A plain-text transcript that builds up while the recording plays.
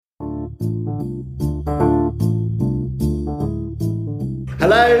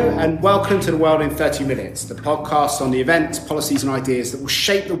Hello and welcome to The World in 30 Minutes, the podcast on the events, policies and ideas that will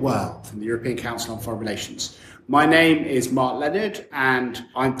shape the world from the European Council on Foreign Relations. My name is Mark Leonard and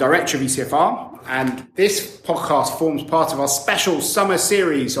I'm Director of ECFR, and this podcast forms part of our special summer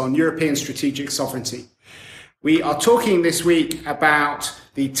series on European strategic sovereignty. We are talking this week about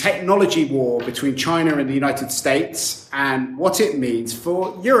the technology war between China and the United States and what it means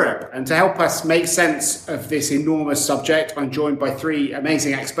for Europe. And to help us make sense of this enormous subject, I'm joined by three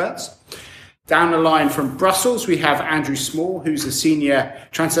amazing experts. Down the line from Brussels, we have Andrew Small, who's a senior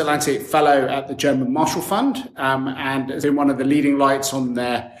transatlantic fellow at the German Marshall Fund and has been one of the leading lights on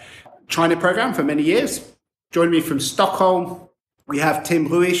their China program for many years. Joining me from Stockholm, we have Tim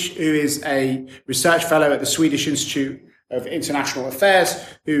Ruisch, who is a research fellow at the Swedish Institute of International Affairs,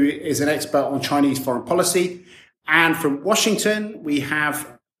 who is an expert on Chinese foreign policy. And from Washington, we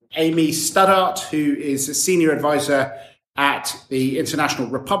have Amy Studdart, who is a senior advisor at the International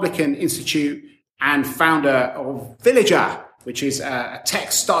Republican Institute and founder of Villager, which is a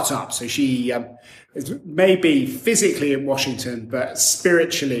tech startup. So she is maybe physically in Washington, but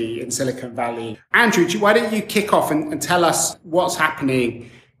spiritually in Silicon Valley. Andrew, why don't you kick off and tell us what's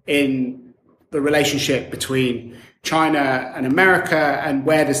happening in the relationship between China and America, and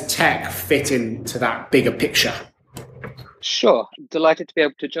where does tech fit into that bigger picture? Sure. Delighted to be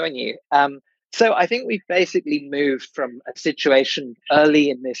able to join you. So I think we've basically moved from a situation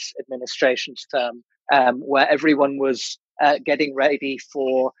early in this administration's term where everyone was getting ready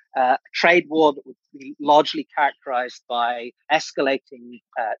for a trade war that would be largely characterized by escalating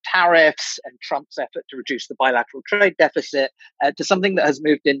tariffs and Trump's effort to reduce the bilateral trade deficit to something that has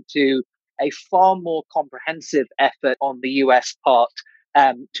moved into a far more comprehensive effort on the US part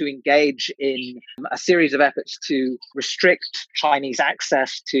to engage in a series of efforts to restrict Chinese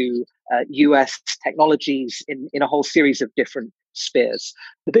access to US technologies in a whole series of different spheres.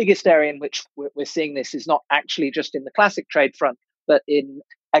 The biggest area in which we're seeing this is not actually just in the classic trade front, but in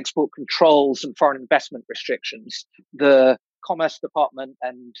export controls and foreign investment restrictions. The Commerce Department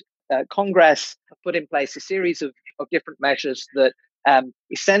and Congress have put in place a series of different measures that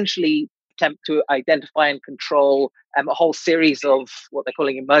essentially attempt to identify and control a whole series of what they're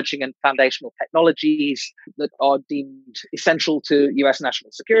calling emerging and foundational technologies that are deemed essential to US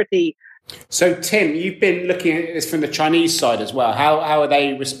national security. So, Tim, you've been looking at this from the Chinese side as well. How are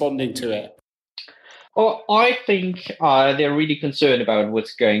they responding to it? Well, I think they're really concerned about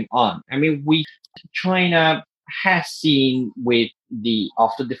what's going on. I mean, China has seen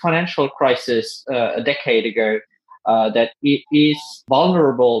after the financial crisis a decade ago, that it is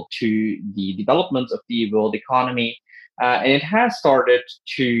vulnerable to the development of the world economy, and it has started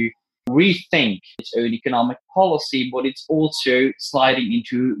to rethink its own economic policy, but it's also sliding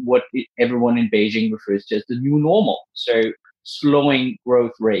into what everyone in Beijing refers to as the new normal, so slowing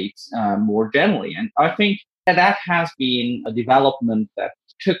growth rates more generally. And I think that has been a development that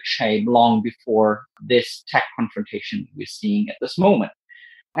took shape long before this tech confrontation we're seeing at this moment.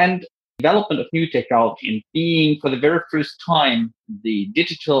 And development of new technology and being, for the very first time, the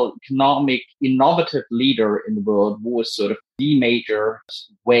digital economic innovative leader in the world was sort of the major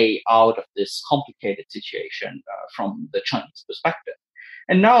way out of this complicated situation from the Chinese perspective.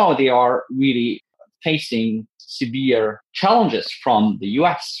 And now they are really facing severe challenges from the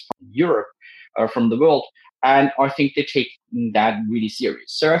US, from Europe, from the world. And I think they take that really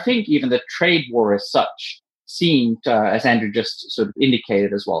serious. So I think even the trade war as such seemed, as Andrew just sort of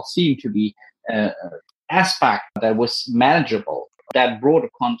indicated as well, seemed to be an aspect that was manageable. That broader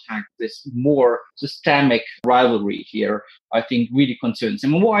contact, this more systemic rivalry here, I think really concerns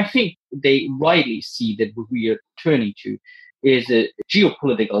them. And what I think they rightly see that what we are turning to is a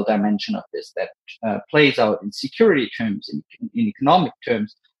geopolitical dimension of this that plays out in security terms, in economic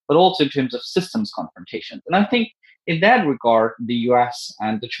terms, but also in terms of systems confrontations. And I think in that regard, the US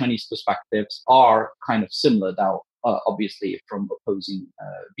and the Chinese perspectives are kind of similar now, obviously from opposing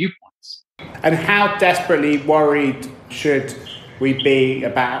viewpoints. And how desperately worried should we be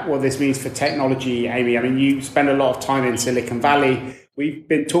about what this means for technology, Amy? I mean, you spend a lot of time in Silicon Valley. We've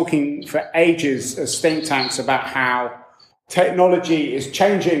been talking for ages as think tanks about how technology is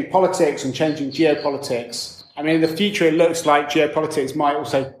changing politics and changing geopolitics. I mean, in the future, it looks like geopolitics might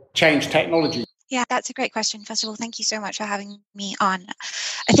also change technology. Yeah, that's a great question. First of all, thank you so much for having me on.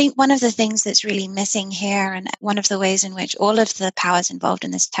 I think one of the things that's really missing here, and one of the ways in which all of the powers involved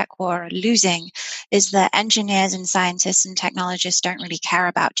in this tech war are losing, is that engineers and scientists and technologists don't really care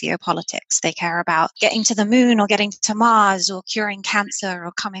about geopolitics. They care about getting to the moon or getting to Mars or curing cancer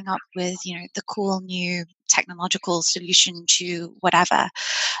or coming up with, the cool new technological solution to whatever.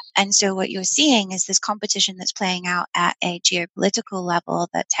 And so what you're seeing is this competition that's playing out at a geopolitical level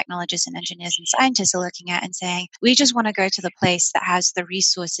that technologists and engineers and scientists are looking at and saying, we just want to go to the place that has the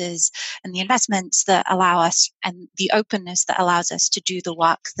resources and the investments that allow us and the openness that allows us to do the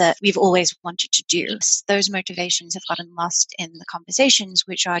work that we've always wanted to do. Those motivations have gotten lost in the conversations,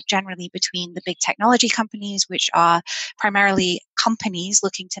 which are generally between the big technology companies, which are primarily companies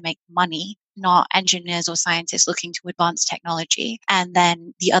looking to make money, not engineers or scientists looking to advance technology, and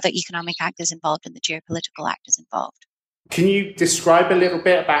then the other economic actors involved and the geopolitical actors involved. Can you describe a little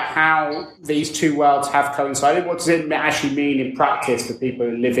bit about how these two worlds have coincided? What does it actually mean in practice for people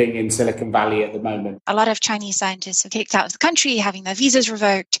living in Silicon Valley at the moment? A lot of Chinese scientists are kicked out of the country, having their visas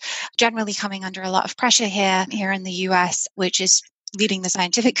revoked, generally coming under a lot of pressure here in the US, which is leading the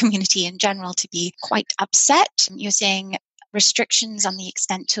scientific community in general to be quite upset. You're seeing restrictions on the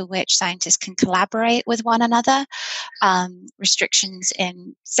extent to which scientists can collaborate with one another, restrictions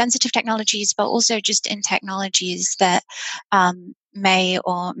in sensitive technologies, but also just in technologies that may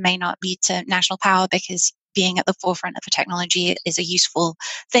or may not lead to national power, because being at the forefront of a technology is a useful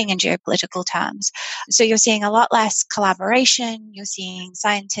thing in geopolitical terms. So you're seeing a lot less collaboration. You're seeing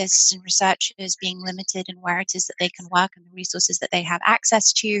scientists and researchers being limited in where it is that they can work and the resources that they have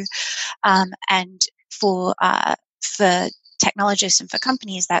access to. And for technologists and for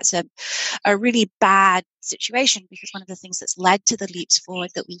companies, that's a really bad situation, because one of the things that's led to the leaps forward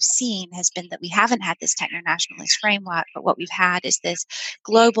that we've seen has been that we haven't had this techno-nationalist framework, but what we've had is this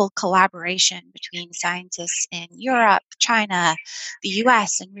global collaboration between scientists in Europe, China, the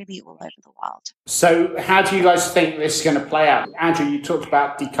US, and really all over the world. So how do you guys think this is going to play out? Andrew, you talked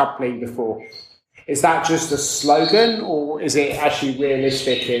about decoupling before. Is that just a slogan, or is it actually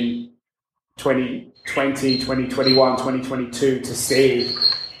realistic in 2020, 2021, 2022 to see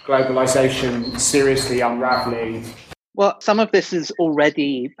globalization seriously unraveling? Well, some of this is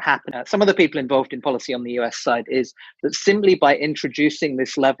already happening. Some of the people involved in policy on the US side is that simply by introducing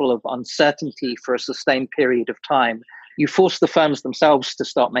this level of uncertainty for a sustained period of time, you force the firms themselves to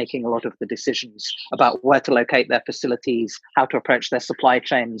start making a lot of the decisions about where to locate their facilities, how to approach their supply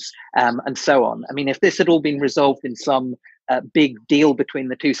chains, and so on. I mean, if this had all been resolved in some big deal between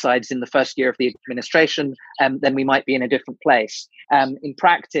the two sides in the first year of the administration, then we might be in a different place. In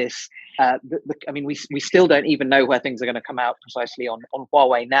practice, we still don't even know where things are going to come out precisely on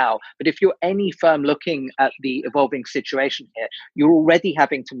Huawei now. But if you're any firm looking at the evolving situation here, you're already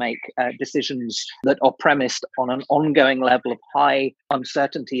having to make decisions that are premised on an ongoing level of high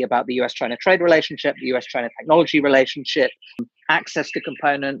uncertainty about the US-China trade relationship, the US-China technology relationship, access to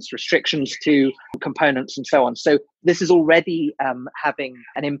components, restrictions to components, and so on. So this is already having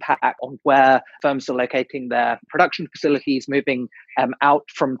an impact on where firms are locating their production facilities, moving out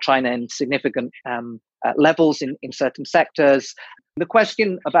from China in significant levels in certain sectors. The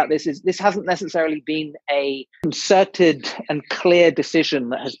question about this is, this hasn't necessarily been a concerted and clear decision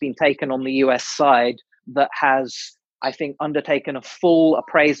that has been taken on the US side that has, I think, undertaken a full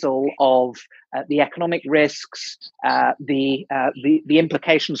appraisal of the economic risks, the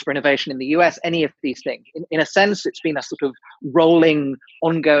implications for innovation in the US, any of these things. In a sense, it's been a sort of rolling,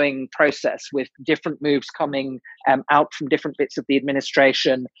 ongoing process with different moves coming out from different bits of the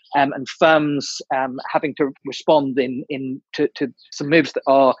administration, and firms having to respond to some moves that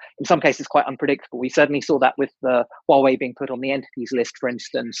are, in some cases, quite unpredictable. We certainly saw that with the Huawei being put on the entities list, for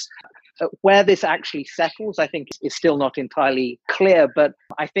instance. Where this actually settles, I think, is still not entirely clear, but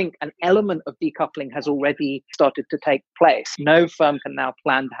I think an element of decoupling has already started to take place. No firm can now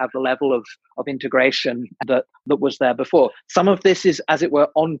plan to have the level of integration that was there before. Some of this is, as it were,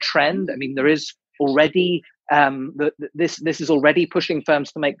 on trend. I mean, there is already this is already pushing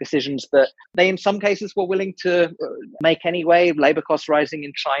firms to make decisions that they, in some cases, were willing to make anyway. Labor costs rising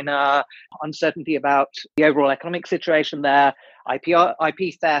in China, uncertainty about the overall economic situation there,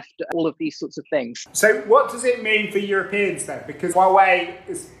 IP theft, all of these sorts of things. So what does it mean for Europeans then? Because Huawei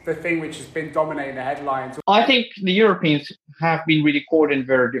is the thing which has been dominating the headlines. I think the Europeans have been really caught in a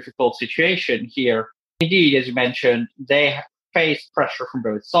very difficult situation here. Indeed, as you mentioned, they faced pressure from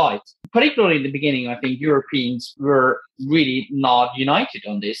both sides. Particularly in the beginning, I think Europeans were really not united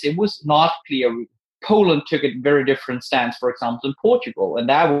on this. It was not clear. Poland took a very different stance, for example, in Portugal, and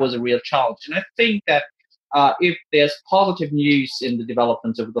that was a real challenge. And I think that if there's positive news in the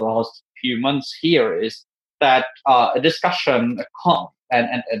developments over the last few months here is that a discussion,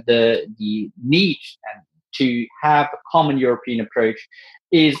 and the need to have a common European approach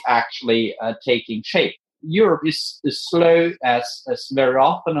is actually taking shape. Europe is slow as very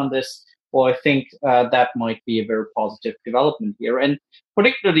often on this, or I think that might be a very positive development here. And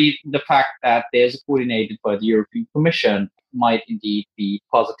particularly the fact that there's coordinated by the European Commission might indeed be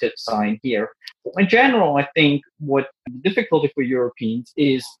a positive sign here. In general, I think what the difficulty for Europeans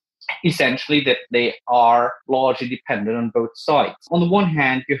is essentially that they are largely dependent on both sides. On the one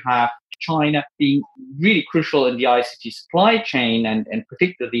hand, you have China being really crucial in the ICT supply chain and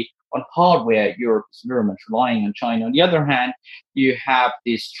particularly on hardware. Europe is very much relying on China. On the other hand, you have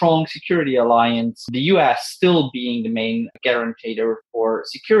this strong security alliance, the US still being the main guarantor for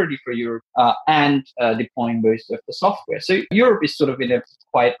security for Europe and deploying most of the software. So Europe is sort of in a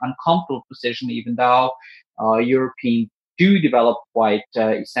quite uncomfortable position, even though Europeans do develop quite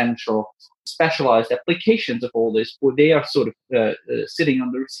essential specialized applications of all this, where they are sort of sitting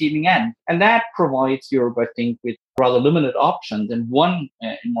on the receiving end. And that provides Europe, I think, with rather limited options. And one,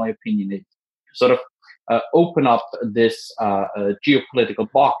 in my opinion, is sort of open up this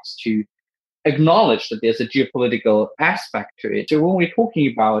geopolitical box to acknowledge that there's a geopolitical aspect to it. So when we're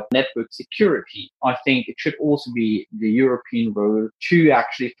talking about network security, I think it should also be the European role to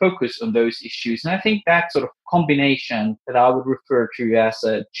actually focus on those issues. And I think that sort of combination that I would refer to as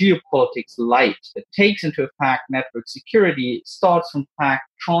a geopolitics light that takes into account network security starts from fact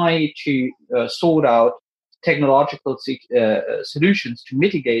try to sort out technological solutions to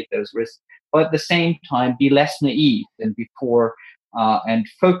mitigate those risks, but at the same time be less naive than before and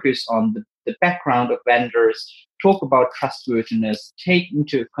focus on the background of vendors, talk about trustworthiness, take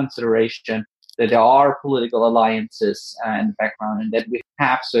into consideration that there are political alliances in the background and that we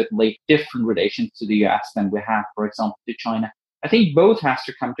have certainly different relations to the US than we have, for example, to China. I think both has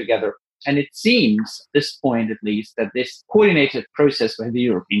to come together. And it seems, at this point at least, that this coordinated process by the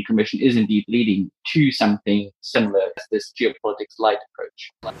European Commission is indeed leading to something similar as this geopolitics light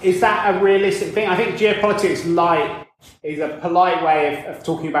approach. Is that a realistic thing? I think geopolitics light is a polite way of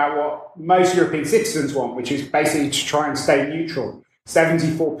talking about what most European citizens want, which is basically to try and stay neutral.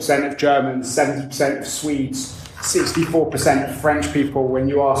 74% of Germans, 70% of Swedes, 64% of French people, when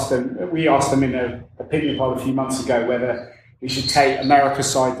we asked them in an opinion poll a few months ago whether we should take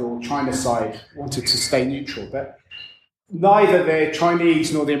America's side or China's side, wanted to stay neutral. But neither the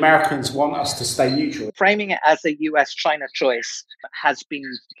Chinese nor the Americans want us to stay neutral. Framing it as a US-China choice has been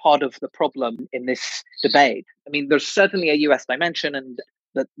part of the problem in this debate. I mean, there's certainly a US dimension and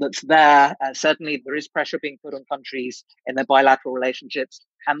that's there. Certainly there is pressure being put on countries in their bilateral relationships.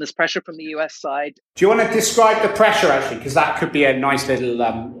 And there's pressure from the US side. Do you want to describe the pressure, actually? Because that could be a nice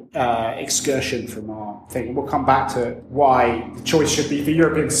little excursion from our thing. We'll come back to why the choice should be for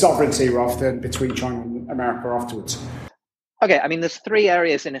European sovereignty rather than between China and America afterwards. Okay, I mean, there's three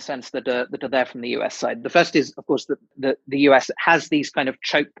areas in a sense that are there from the US side. The first is, of course, that the US has these kind of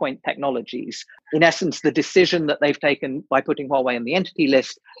choke point technologies. In essence, the decision that they've taken by putting Huawei on the entity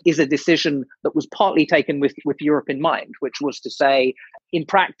list is a decision that was partly taken with Europe in mind, which was to say, in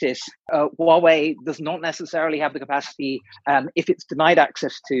practice, Huawei does not necessarily have the capacity, if it's denied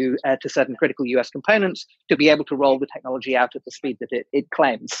access to certain critical US components, to be able to roll the technology out at the speed that it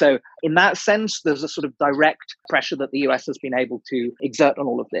claims. So in that sense, there's a sort of direct pressure that the US has been able to exert on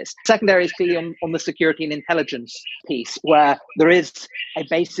all of this. Secondary is clearly on the security and intelligence piece, where there is a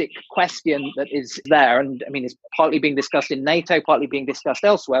basic question that is there, and I mean, it's partly being discussed in NATO, partly being discussed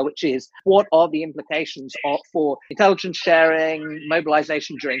elsewhere, which is what are the implications for intelligence sharing,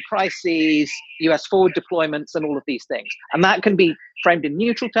 mobilization during crises, US forward deployments, and all of these things. And that can be framed in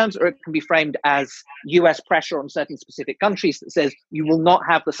neutral terms, or it can be framed as US pressure on certain specific countries that says you will not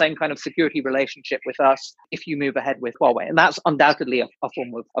have the same kind of security relationship with us if you move ahead with Huawei. And that's undoubtedly a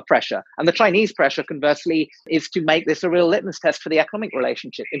form of pressure. And the Chinese pressure, conversely, is to make this a real litmus test for the economic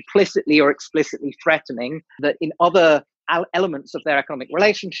relationship, implicitly or explicitly threatening that in other elements of their economic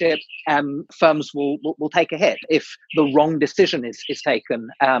relationship, firms will take a hit if the wrong decision is taken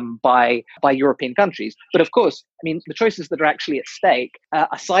by European countries. But of course, I mean, the choices that are actually at stake,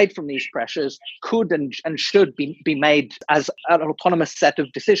 aside from these pressures, could and should be made as an autonomous set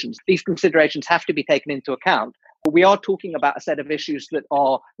of decisions. These considerations have to be taken into account. But we are talking about a set of issues that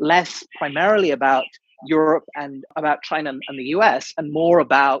are less primarily about Europe and about China and the US, and more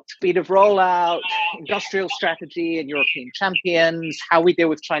about speed of rollout, industrial strategy and European champions, how we deal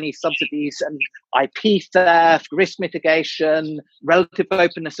with Chinese subsidies and IP theft, risk mitigation, relative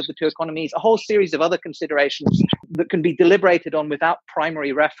openness of the two economies, a whole series of other considerations that can be deliberated on without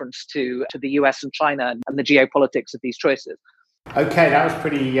primary reference to the US and China and the geopolitics of these choices. Okay, that was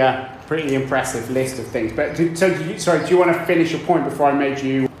pretty impressive list of things. But do you want to finish your point before I made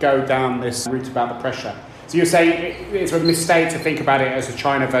you go down this route about the pressure? So you're saying it's a mistake to think about it as a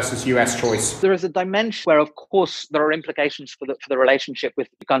China versus US choice? There is a dimension where, of course, there are implications for the relationship with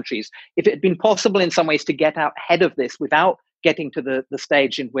the countries. If it had been possible in some ways to get out ahead of this without getting to the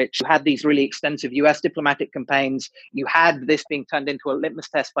stage in which you had these really extensive US diplomatic campaigns, you had this being turned into a litmus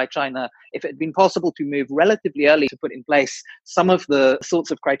test by China. If it had been possible to move relatively early to put in place some of the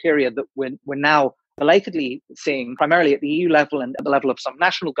sorts of criteria that we're now belatedly seeing, primarily at the EU level and at the level of some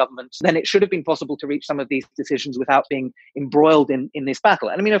national governments, then it should have been possible to reach some of these decisions without being embroiled in this battle.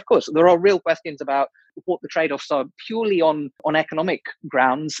 And I mean, of course, there are real questions about what the trade-offs are purely on economic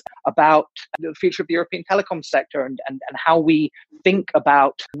grounds about the future of the European telecom sector and how we think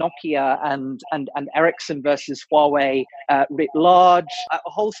about Nokia and Ericsson versus Huawei writ large, a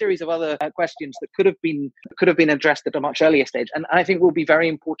whole series of other questions that could have been addressed at a much earlier stage. And I think will be very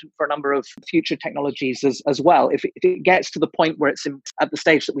important for a number of future technologies as well. If it gets to the point where it's at the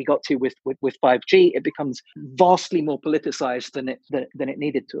stage that we got to with 5G, it becomes vastly more politicized than it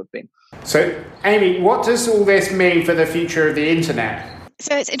needed to have been. So, Amy, what does all this mean for the future of the internet?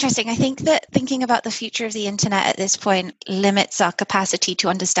 So it's interesting. I think that thinking about the future of the internet at this point limits our capacity to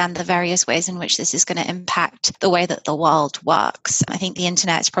understand the various ways in which this is going to impact the way that the world works. I think the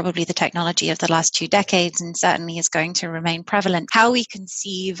internet is probably the technology of the last 2 decades and certainly is going to remain prevalent. How we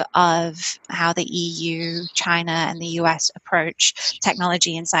conceive of how the EU, China, and the US approach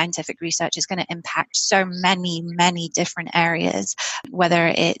technology and scientific research is going to impact so many, many different areas,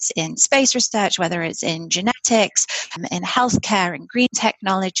 whether it's in space research, whether it's in genetics, in healthcare, in green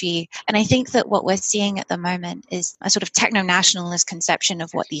technology. And I think that what we're seeing at the moment is a sort of techno-nationalist conception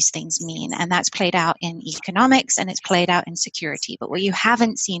of what these things mean. And that's played out in economics and it's played out in security. But what you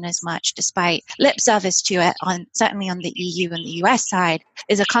haven't seen as much, despite lip service to it, certainly on the EU and the US side,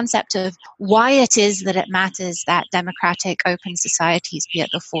 is a concept of why it is that it matters that democratic, open societies be at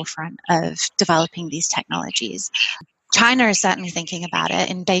the forefront of developing these technologies. China is certainly thinking about it.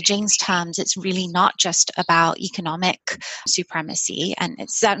 In Beijing's terms, it's really not just about economic supremacy, and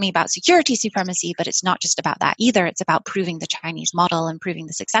it's certainly about security supremacy, but it's not just about that either. It's about proving the Chinese model and proving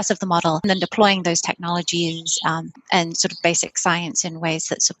the success of the model, and then deploying those technologies and sort of basic science in ways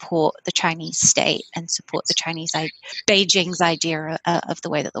that support the Chinese state and support the Beijing's idea of the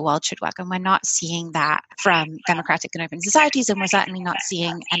way that the world should work. And we're not seeing that from democratic and open societies, and we're certainly not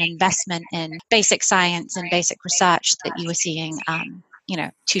seeing an investment in basic science and basic research that you were seeing,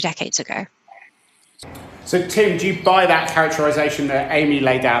 2 decades ago. So, Tim, do you buy that characterisation that Amy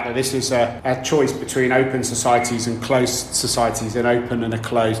laid out, that this is a choice between open societies and closed societies, an open and a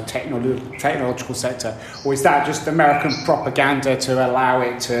closed technological sector? Or is that just American propaganda to allow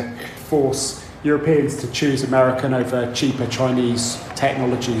it to force Europeans to choose American over cheaper Chinese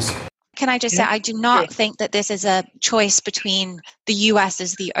technologies? Can I just say, I do not think that this is a choice between the US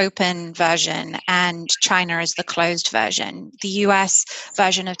as the open version and China as the closed version. The US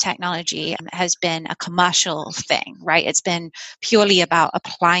version of technology has been a commercial thing, right? It's been purely about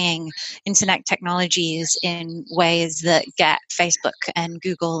applying internet technologies in ways that get Facebook and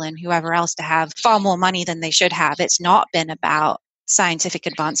Google and whoever else to have far more money than they should have. It's not been about scientific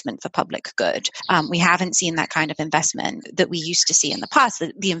advancement for public good. We haven't seen that kind of investment that we used to see in the past,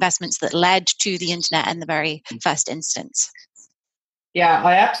 the investments that led to the internet in the very first instance. Yeah,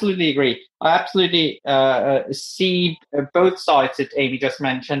 I absolutely agree. I absolutely see both sides that Amy just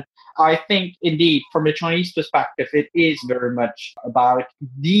mentioned. I think, indeed, from the Chinese perspective, it is very much about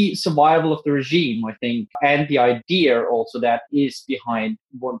the survival of the regime, I think, and the idea also that is behind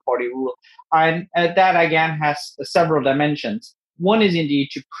one-party rule. And that, again, has several dimensions. One is indeed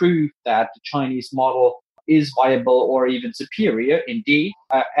to prove that the Chinese model is viable or even superior, indeed,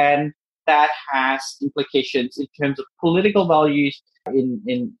 and that has implications in terms of political values,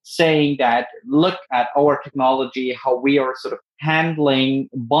 in saying that, look at our technology, how we are sort of handling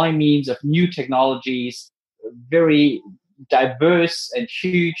by means of new technologies, very diverse and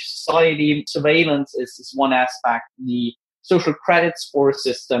huge society. Surveillance is one aspect. The social credit score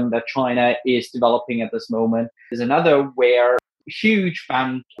system that China is developing at this moment is another, where huge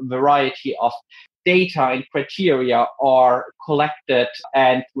variety of data and criteria are collected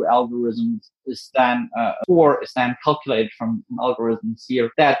and through algorithms is then calculated from algorithms here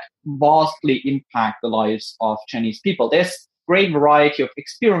that vastly impact the lives of Chinese people. There's great variety of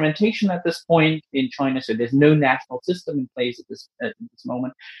experimentation at this point in China, so there's no national system in place at this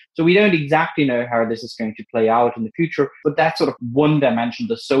moment. So we don't exactly know how this is going to play out in the future, but that's sort of one dimension,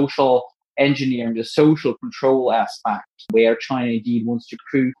 the social engineering, the social control aspect, where China indeed wants to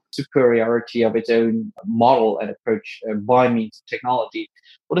prove superiority of its own model and approach by means of technology.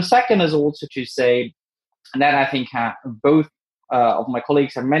 Well, the second is also to say, and that I think both of my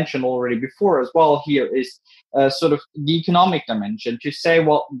colleagues have mentioned already before as well here, is sort of the economic dimension, to say,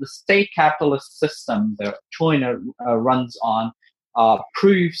 well, the state capitalist system that China runs on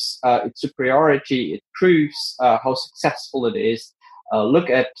proves its superiority. It proves how successful it is. Look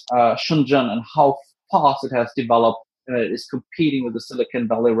at Shenzhen and how fast it has developed. It is competing with the Silicon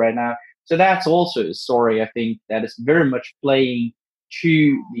Valley right now. So that's also a story, I think, that is very much playing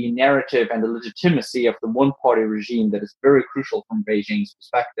to the narrative and the legitimacy of the one-party regime that is very crucial from Beijing's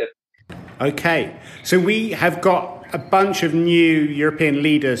perspective. Okay, so we have got a bunch of new European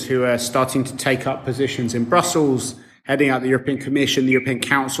leaders who are starting to take up positions in Brussels, heading up the European Commission, the European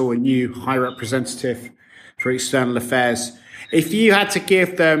Council, a new High Representative for External Affairs. If you had to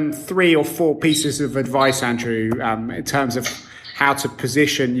give them 3 or 4 pieces of advice, Andrew, in terms of how to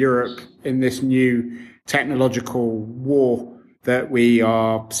position Europe in this new technological war that we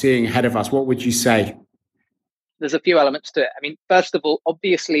are seeing ahead of us, what would you say? There's a few elements to it. I mean, first of all,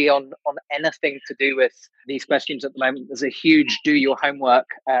 obviously on anything to do with these questions at the moment, there's a huge do your homework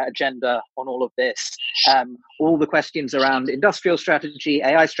agenda on all of this. All the questions around industrial strategy,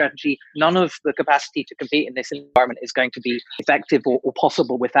 AI strategy, none of the capacity to compete in this environment is going to be effective or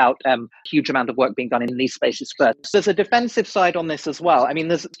possible without a huge amount of work being done in these spaces first. There's a defensive side on this as well. I mean,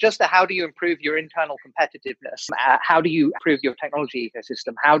 there's just how do you improve your internal competitiveness? How do you improve your technology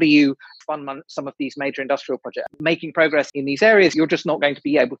ecosystem? How do you fund some of these major industrial projects? Making progress in these areas, you're just not going to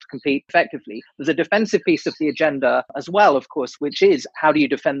be able to compete effectively. There's a defensive piece of the agenda as well, of course, which is how do you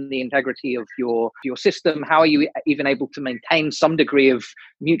defend the integrity of your system? How are you even able to maintain some degree of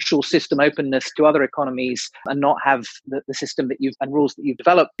mutual system openness to other economies and not have the system that and rules that you've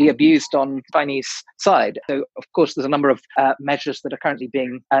developed be abused on Chinese side? So, of course, there's a number of measures that are currently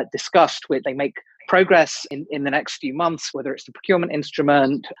being discussed where they make progress in the next few months, whether it's the procurement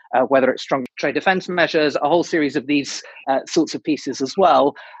instrument, whether it's strong trade defense measures, a whole series of these sorts of pieces as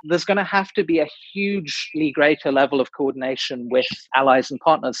well. There's going to have to be a hugely greater level of coordination with allies and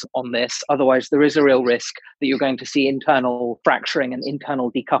partners on this. Otherwise, there is a real risk that you're going to see internal fracturing and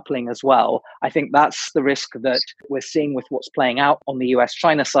internal decoupling as well. I think that's the risk that we're seeing with what's playing out on the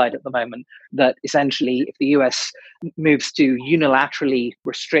US-China side at the moment, that essentially if the US moves to unilaterally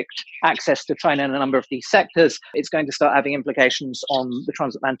restrict access to China in a number of these sectors, it's going to start having implications on the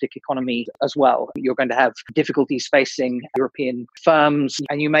transatlantic economy as well. You're going to have difficulties facing European firms,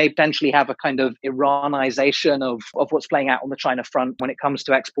 and you may potentially have a kind of Iranization of what's playing out on the China front when it comes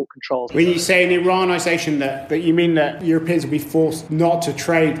to export controls. When you say an Iranization, that you mean that Europeans will be forced not to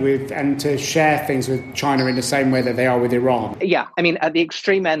trade with and to share things with China in the same way that they are with Iran? Yeah, I mean, at the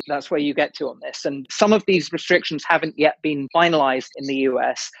extreme end, that's where you get to on this. And some of these restrictions haven't yet been finalized in the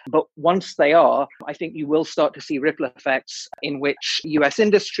US, but once they are, I think you will start to see ripple effects in which US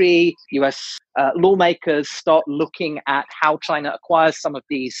industry, US lawmakers start looking at how China acquires some of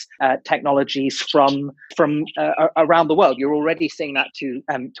these technologies from around the world. You're already seeing that to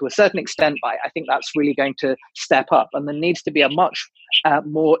a certain extent, but I think that's really going to step up. And there needs to be a much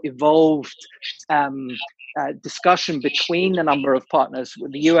more evolved discussion between a number of partners,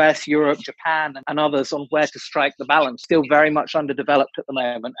 with the US, Europe, Japan, and others on where to strike the balance. Still very much underdeveloped at the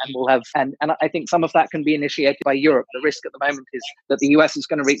moment, and we'll have and I think some of that can be initiated by Europe. The risk at the moment is that the US is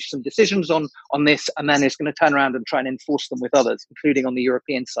going to reach some decisions on this, and then is going to turn around and try and enforce them with others, including on the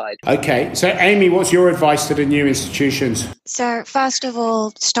European side. Okay, so Amy, what's your advice to the new institutions? So first of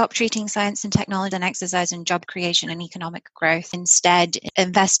all, stop treating science and technology as an exercise in job creation and economic growth. Instead,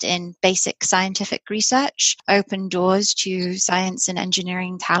 invest in basic scientific research, open doors to science and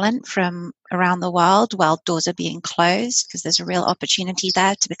engineering talent from around the world while doors are being closed, because there's a real opportunity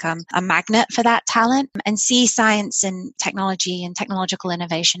there to become a magnet for that talent, and see science and technology and technological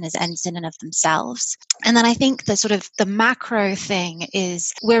innovation as ends in and of themselves. And then I think the macro thing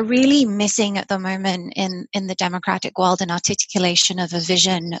is we're really missing at the moment in the democratic world an articulation of a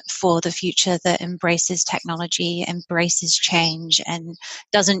vision for the future that embraces technology, embraces change, and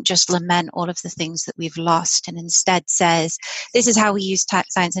doesn't just lament all of the things that we've lost, and instead says, this is how we use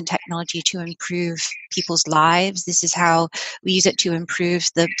science and technology to improve people's lives. This is how we use it to improve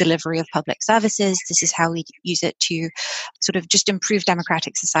the delivery of public services. This is how we use it to sort of just improve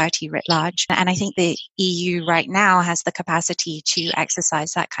democratic society writ large. And I think the EU right now has the capacity to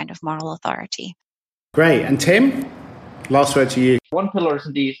exercise that kind of moral authority. Great. And Tim, last word to you. One pillar is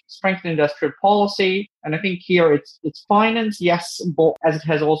indeed strengthen industrial policy. And I think here it's finance, yes, but as it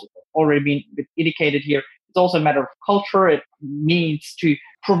has also already been indicated here, it's also a matter of culture. It needs to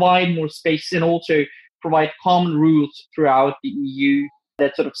provide more space and also provide common rules throughout the EU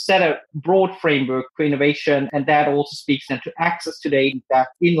that sort of set a broad framework for innovation. And that also speaks then to access today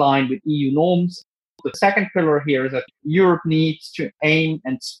that's in line with EU norms. The second pillar here is that Europe needs to aim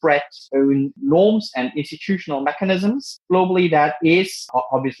and spread its own norms and institutional mechanisms. Globally, that is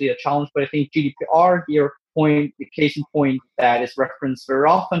obviously a challenge, but I think GDPR here point, the case in point that is referenced very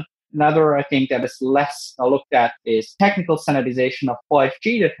often. Another, I think, that is less looked at is technical standardization of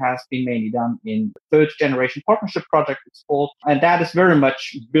 5G that has been mainly done in the third generation partnership project, it's called. And that is very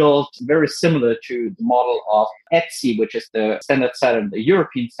much built very similar to the model of ETSI, which is the standard setter, the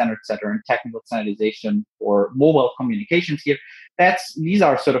European standard setter in technical standardization for mobile communications here. These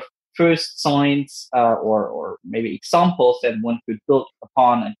are sort of first signs or maybe examples that one could build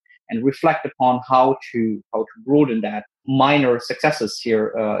upon and reflect upon how to broaden that minor successes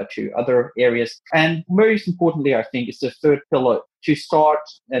here to other areas. And most importantly, I think, is the third pillar, to start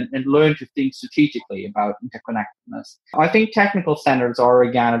and learn to think strategically about interconnectedness. I think technical standards are,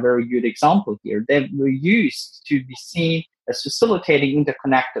 again, a very good example here. They were used to be seen as facilitating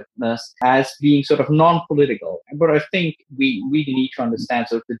interconnectedness as being sort of non-political. But I think we really need to understand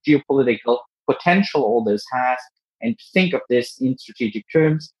sort of the geopolitical potential all this has and to think of this in strategic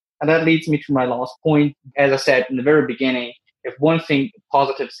terms. And that leads me to my last point. As I said in the very beginning, if one thing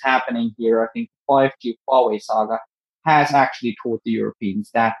positive is happening here, I think the 5G Huawei saga has actually taught the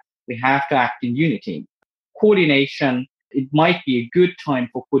Europeans that we have to act in unity. Coordination, it might be a good time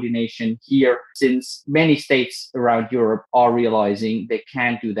for coordination here, since many states around Europe are realizing they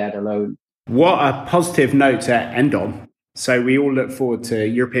can't do that alone. What a positive note to end on. So we all look forward to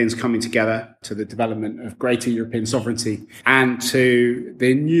Europeans coming together, to the development of greater European sovereignty, and to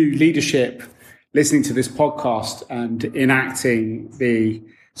the new leadership listening to this podcast and enacting the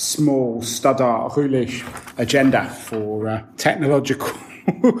small Stadtart-Rühlich agenda for technological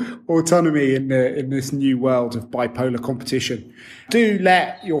autonomy in this new world of bipolar competition. Do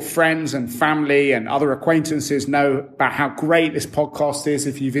let your friends and family and other acquaintances know about how great this podcast is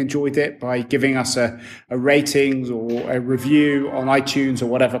if you've enjoyed it by giving us a ratings or a review on iTunes or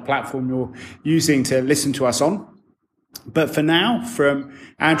whatever platform you're using to listen to us on. But for now, from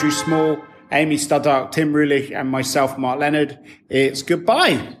Andrew Small, Amy Stadtart, Tim Rühlich, and myself, Mark Leonard, it's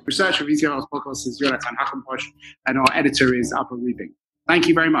goodbye. Researcher of VTR's podcast is Jonathan Hackenbosch, and our editor is Abba Reebing. Thank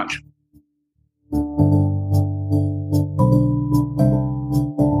you very much.